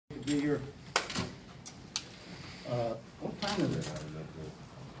be here. What time is it?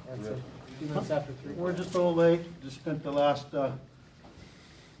 That's a few minutes after 3. We're just a little late. Just spent the last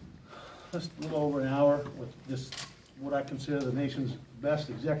just a little over an hour with this, what I consider the nation's best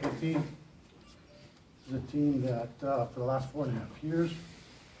executive team. It's a team that for the last 4.5 years,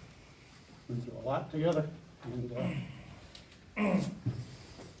 we've been through a lot together, and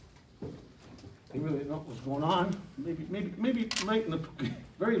they really didn't know what was going on. Maybe late in the,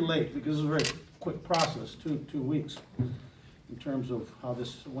 very late, because it was a very quick process, two weeks, in terms of how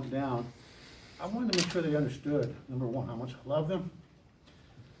this went down. I wanted to make sure they understood, number one, how much I love them,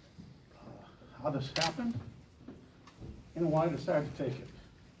 how this happened, and why I decided to take it.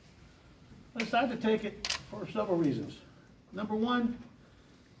 I decided to take it for several reasons. Number one,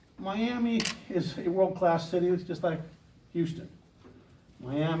 Miami is a world-class city. It's just like Houston.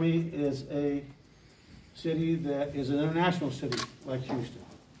 Miami is a city that is an international city like Houston.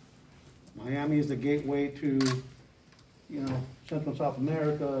 Miami is the gateway to, you know, Central and South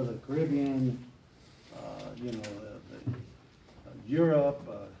America, the Caribbean, Europe.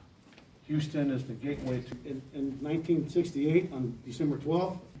 Houston is the gateway to, in 1968, on December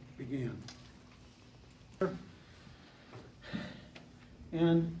 12th, began.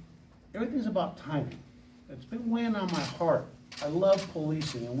 And everything's about timing. It's been weighing on my heart. I love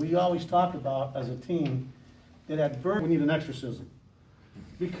policing, and we always talk about, as a team, that at birth we need an exorcism.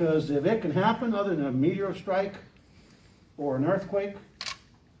 Because if it can happen other than a meteor strike or an earthquake,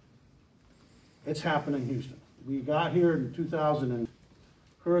 it's happened in Houston. We got here in 2000 and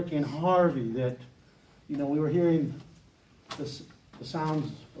Hurricane Harvey that, you know, we were hearing the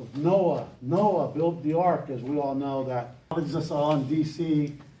sounds of Noah. Noah built the ark, as we all know. That was just all in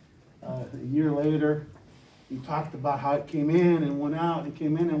D.C. A year later. We talked about how it came in and went out. It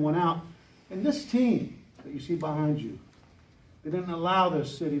came in and went out. And this team that you see behind you, they didn't allow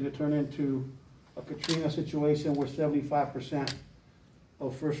this city to turn into a Katrina situation where 75%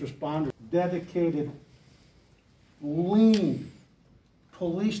 of first responders, dedicated, lean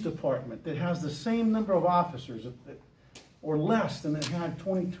police department that has the same number of officers or less than it had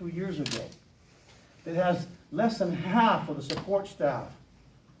 22 years ago, that has less than half of the support staff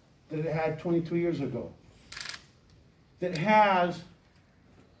that it had 22 years ago, that has,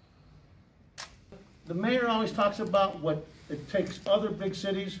 the mayor always talks about what it takes other big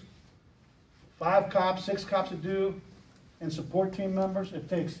cities, 5 cops, 6 cops to do, and support team members. It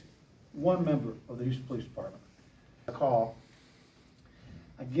takes 1 member of the Houston Police Department. A call.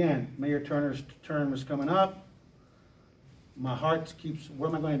 Again, Mayor Turner's term is coming up. My heart keeps, what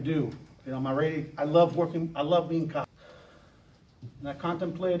am I going to do? You know, my rating, I love working, I love being cop. And I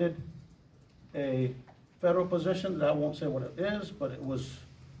contemplated a federal position that I won't say what it is, but it was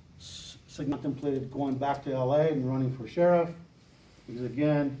contemplated going back to LA and running for sheriff, because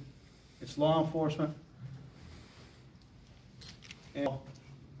again, it's law enforcement. And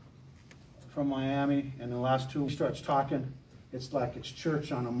from Miami, and the last 2 weeks starts talking, it's like it's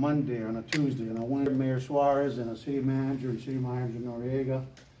church on a Monday or on a Tuesday, and I went to Mayor Suarez and a city manager and city manager Noriega,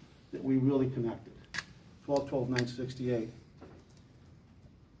 that we really connected. 12/12/1968.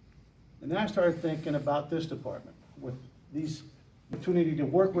 And then I started thinking about this department, with these opportunity to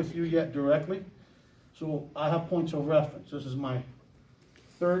work with you yet directly. So I have points of reference. This is my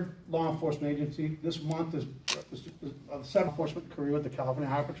 3rd law enforcement agency. This month is the 7th enforcement career with the California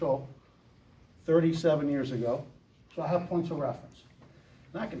Highway Patrol, 37 years ago. So I have points of reference.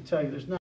 And I can tell you, there's not